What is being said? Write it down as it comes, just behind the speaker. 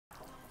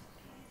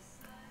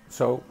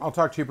So I'll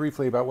talk to you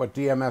briefly about what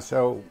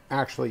DMSO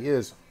actually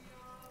is.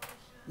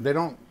 They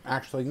don't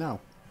actually know.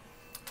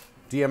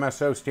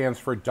 DMSO stands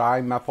for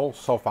dimethyl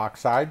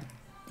sulfoxide.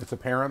 It's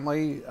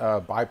apparently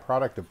a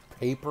byproduct of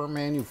paper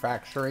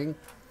manufacturing.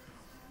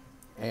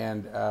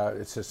 And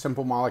it's a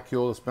simple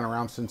molecule that's been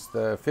around since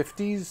the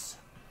 50s.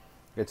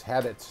 It's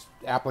had its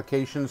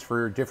applications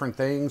for different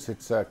things.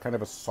 It's kind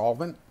of a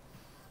solvent.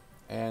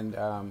 And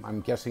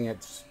I'm guessing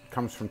it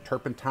comes from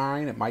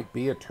turpentine. It might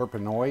be a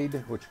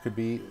terpenoid, which could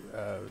be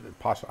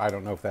possible. I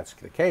don't know if that's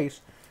the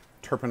case.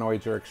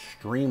 Terpenoids are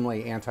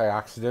extremely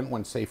antioxidant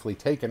when safely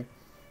taken.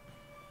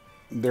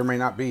 There may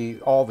not be,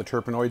 all the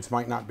terpenoids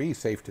might not be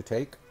safe to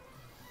take.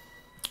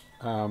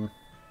 But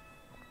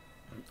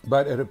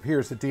it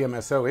appears that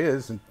DMSO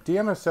is. And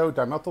DMSO,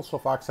 dimethyl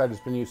sulfoxide, has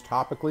been used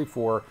topically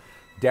for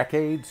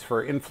decades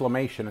for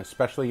inflammation,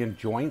 especially in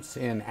joints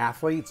in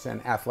athletes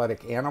and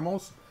athletic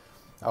animals.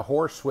 A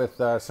horse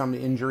with some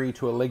injury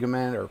to a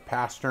ligament or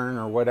pastern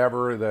or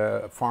whatever,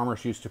 the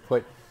farmers used to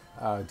put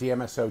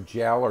DMSO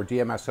gel or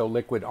DMSO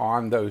liquid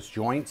on those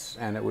joints,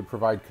 and it would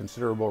provide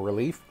considerable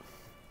relief.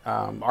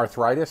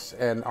 Arthritis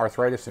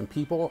in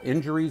people,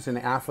 injuries in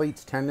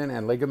athletes, tendon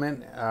and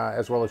ligament,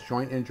 as well as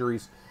joint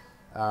injuries.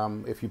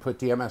 If you put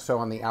DMSO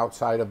on the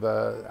outside of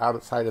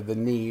the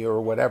knee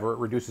or whatever, it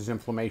reduces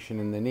inflammation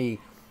in the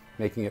knee,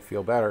 making it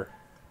feel better.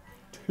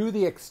 To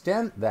the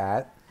extent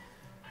that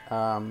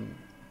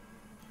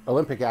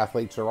Olympic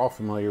athletes are all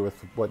familiar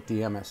with what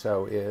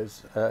DMSO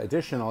is.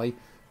 Additionally,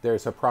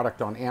 there's a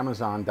product on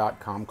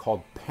Amazon.com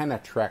called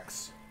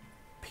Penetrex,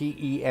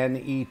 P-E-N-E-T-R-E-X,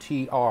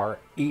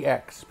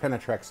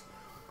 Penetrex,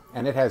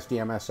 and it has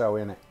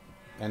DMSO in it.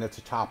 And it's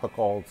a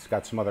topical. It's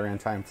got some other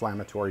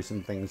anti-inflammatories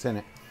and things in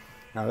it.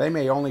 Now, they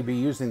may only be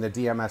using the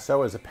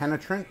DMSO as a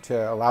penetrant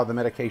to allow the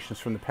medications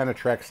from the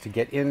Penetrex to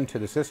get into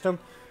the system,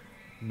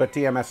 but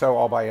DMSO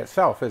all by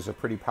itself is a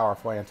pretty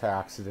powerful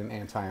antioxidant,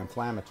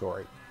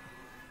 anti-inflammatory.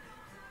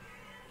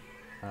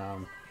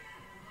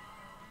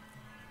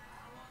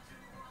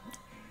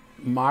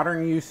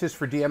 Modern uses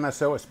for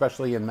DMSO,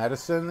 especially in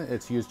medicine,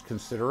 it's used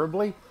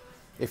considerably.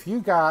 If you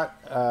got,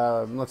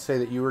 let's say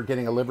that you were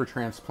getting a liver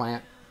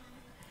transplant,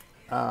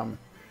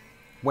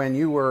 when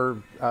you were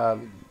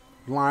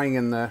lying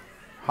in the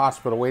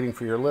hospital waiting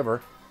for your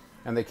liver,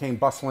 and they came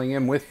bustling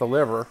in with the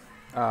liver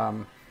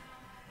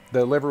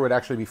would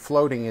actually be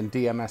floating in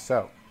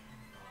DMSO,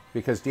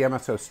 because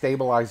DMSO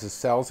stabilizes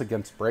cells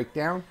against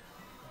breakdown.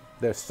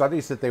 The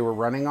studies that they were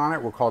running on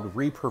it were called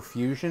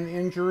reperfusion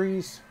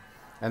injuries,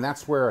 and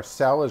that's where a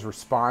cell is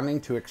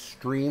responding to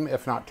extreme,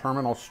 if not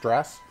terminal,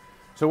 stress.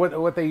 So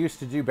what they used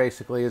to do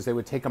basically is they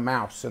would take a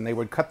mouse and they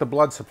would cut the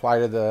blood supply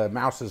to the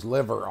mouse's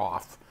liver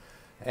off,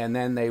 and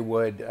then they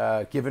would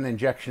give an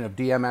injection of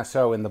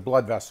DMSO in the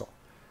blood vessel,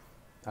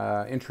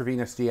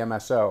 intravenous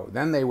DMSO.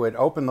 Then they would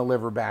open the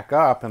liver back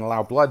up and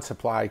allow blood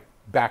supply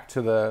back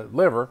to the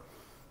liver.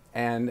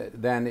 And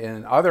then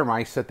in other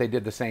mice that they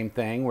did the same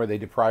thing, where they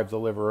deprived the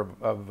liver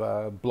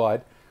of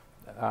blood,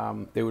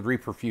 they would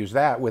reperfuse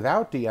that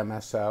without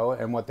DMSO.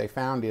 And what they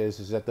found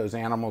is that those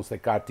animals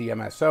that got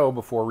DMSO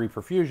before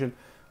reperfusion,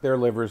 their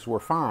livers were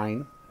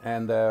fine,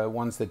 and the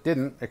ones that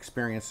didn't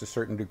experienced a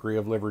certain degree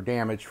of liver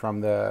damage from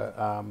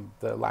the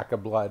lack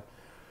of blood.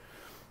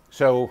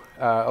 So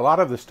a lot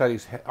of the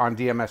studies on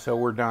DMSO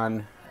were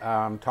done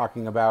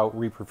talking about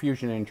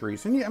reperfusion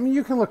injuries. And I mean,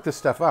 you can look this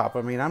stuff up.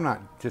 I mean, I'm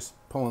not just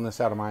pulling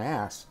this out of my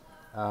ass.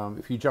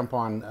 If you jump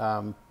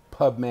on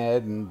PubMed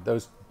and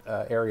those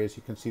areas,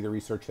 you can see the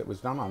research that was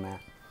done on that.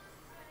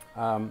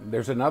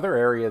 There's another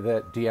area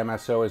that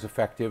DMSO is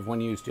effective when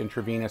used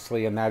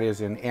intravenously, and that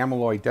is in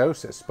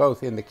amyloidosis,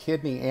 both in the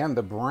kidney and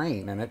the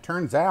brain. And it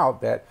turns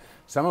out that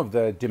some of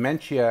the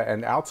dementia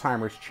and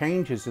Alzheimer's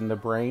changes in the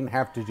brain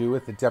have to do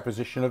with the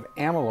deposition of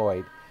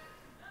amyloid.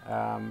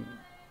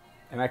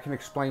 And I can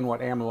explain what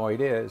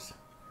amyloid is.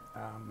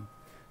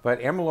 But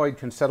amyloid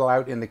can settle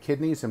out in the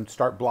kidneys and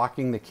start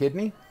blocking the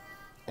kidney.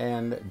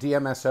 And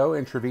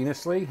DMSO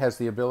intravenously has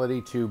the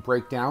ability to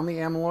break down the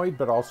amyloid,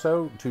 but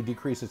also to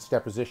decrease its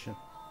deposition.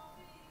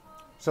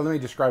 So let me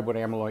describe what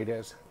amyloid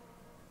is.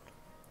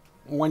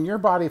 When your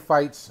body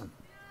fights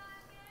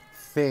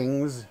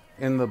things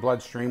in the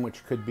bloodstream,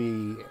 which could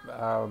be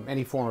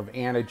any form of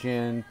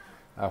antigen,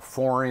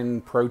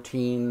 foreign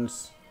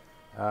proteins,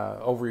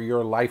 over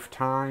your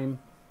lifetime,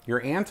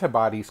 your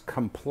antibodies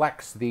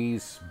complex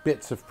these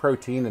bits of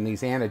protein and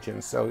these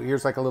antigens. So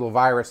here's like a little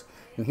virus,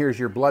 and here's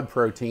your blood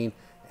protein,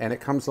 and it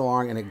comes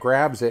along and it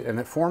grabs it, and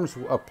it forms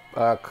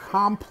a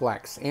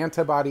complex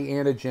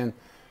antibody-antigen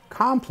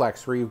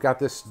complex where you've got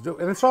this,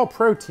 and it's all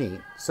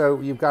protein. So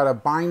you've got a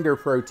binder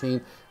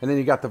protein, and then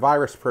you've got the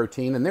virus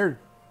protein, and they're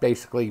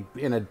basically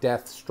in a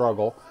death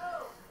struggle.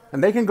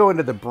 And they can go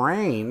into the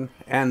brain,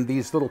 and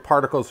these little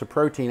particles of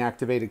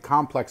protein-activated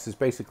complexes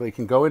basically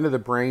can go into the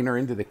brain or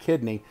into the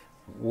kidney,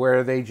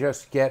 where they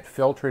just get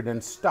filtered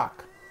and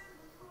stuck,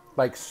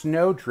 like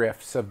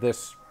snowdrifts of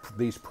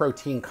these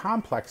protein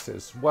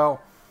complexes. Well,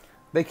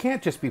 they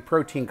can't just be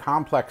protein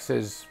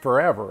complexes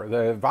forever.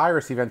 The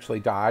virus eventually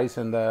dies,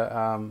 and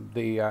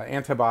the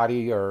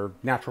antibody or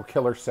natural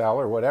killer cell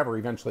or whatever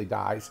eventually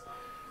dies.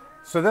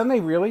 So then they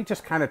really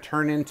just kind of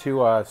turn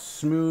into a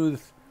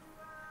smooth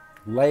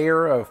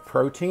layer of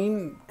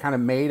protein, kind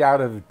of made out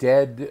of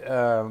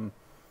dead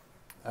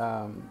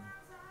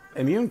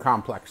immune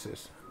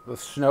complexes, the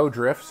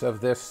snowdrifts of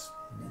this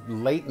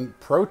latent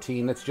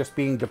protein that's just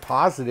being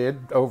deposited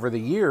over the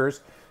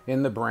years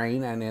in the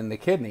brain and in the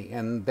kidney.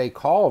 And they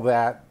call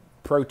that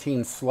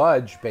protein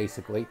sludge,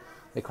 basically.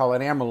 They call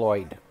it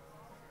amyloid.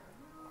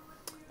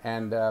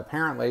 And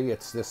apparently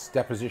it's this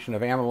deposition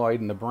of amyloid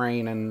in the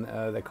brain and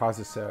that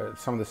causes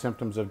some of the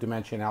symptoms of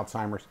dementia and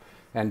Alzheimer's,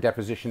 and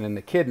deposition in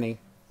the kidney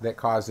that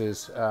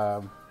causes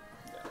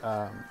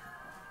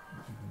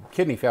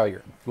kidney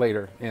failure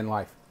later in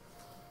life.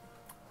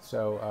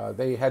 So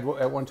they had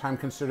at one time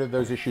considered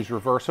those issues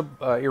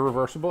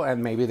irreversible,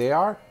 and maybe they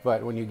are,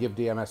 but when you give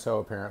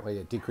DMSO, apparently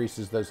it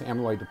decreases those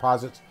amyloid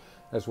deposits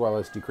as well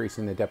as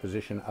decreasing the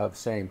deposition of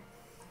same.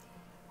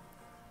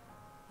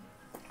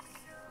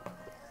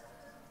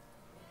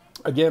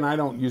 Again, I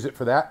don't use it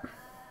for that.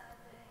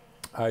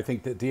 I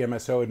think that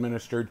DMSO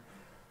administered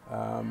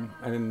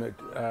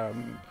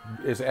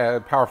is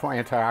a powerful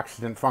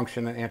antioxidant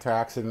function, and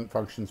antioxidant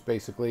functions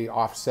basically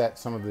offset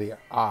some of the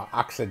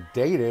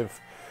oxidative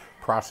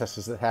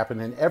processes that happen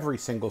in every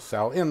single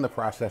cell in the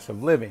process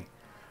of living.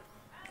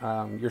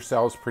 Your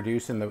cells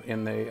produce in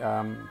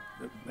the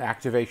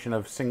activation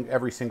of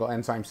every single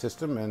enzyme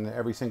system, and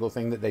every single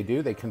thing that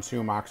they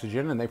consume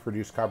oxygen and they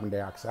produce carbon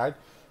dioxide.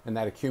 And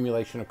that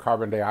accumulation of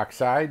carbon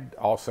dioxide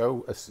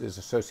also is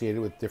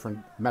associated with different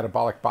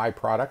metabolic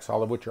byproducts,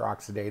 all of which are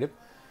oxidative.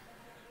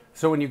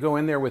 So when you go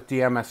in there with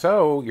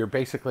DMSO, you're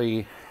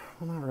basically,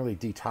 well, not really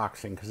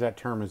detoxing because that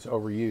term is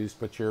overused,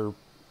 but you're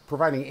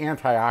providing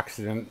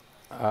antioxidant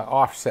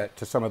offset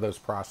to some of those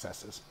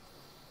processes.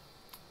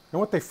 And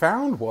what they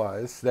found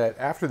was that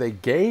after they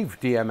gave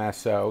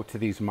DMSO to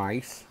these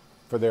mice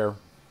for their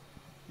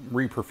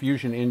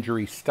reperfusion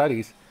injury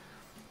studies,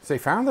 they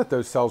found that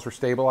those cells were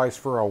stabilized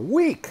for a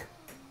week.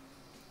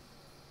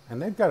 And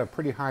they've got a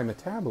pretty high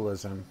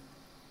metabolism.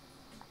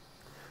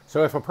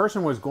 So if a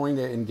person was going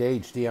to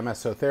engage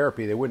DMSO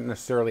therapy, they wouldn't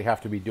necessarily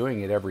have to be doing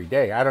it every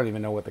day. I don't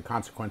even know what the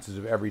consequences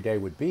of every day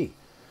would be.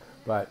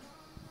 But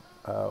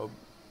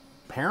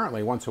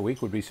apparently once a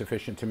week would be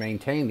sufficient to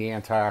maintain the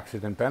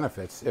antioxidant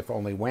benefits, if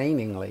only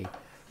waningly,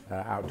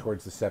 out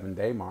towards the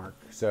 7-day mark.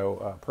 So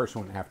a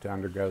person wouldn't have to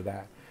undergo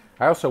that.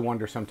 I also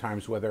wonder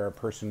sometimes whether a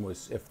person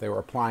was, if they were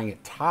applying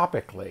it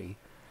topically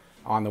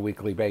on the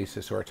weekly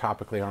basis or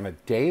topically on a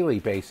daily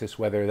basis,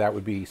 whether that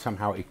would be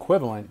somehow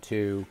equivalent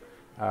to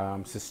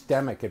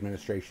systemic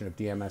administration of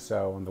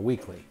DMSO on the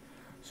weekly.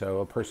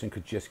 So a person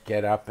could just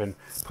get up and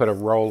put a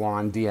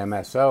roll-on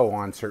DMSO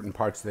on certain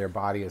parts of their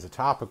body as a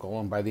topical,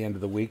 and by the end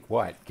of the week,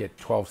 what? Get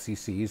 12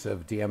 cc's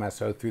of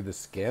DMSO through the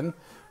skin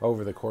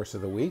over the course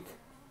of the week?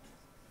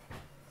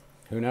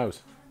 Who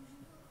knows?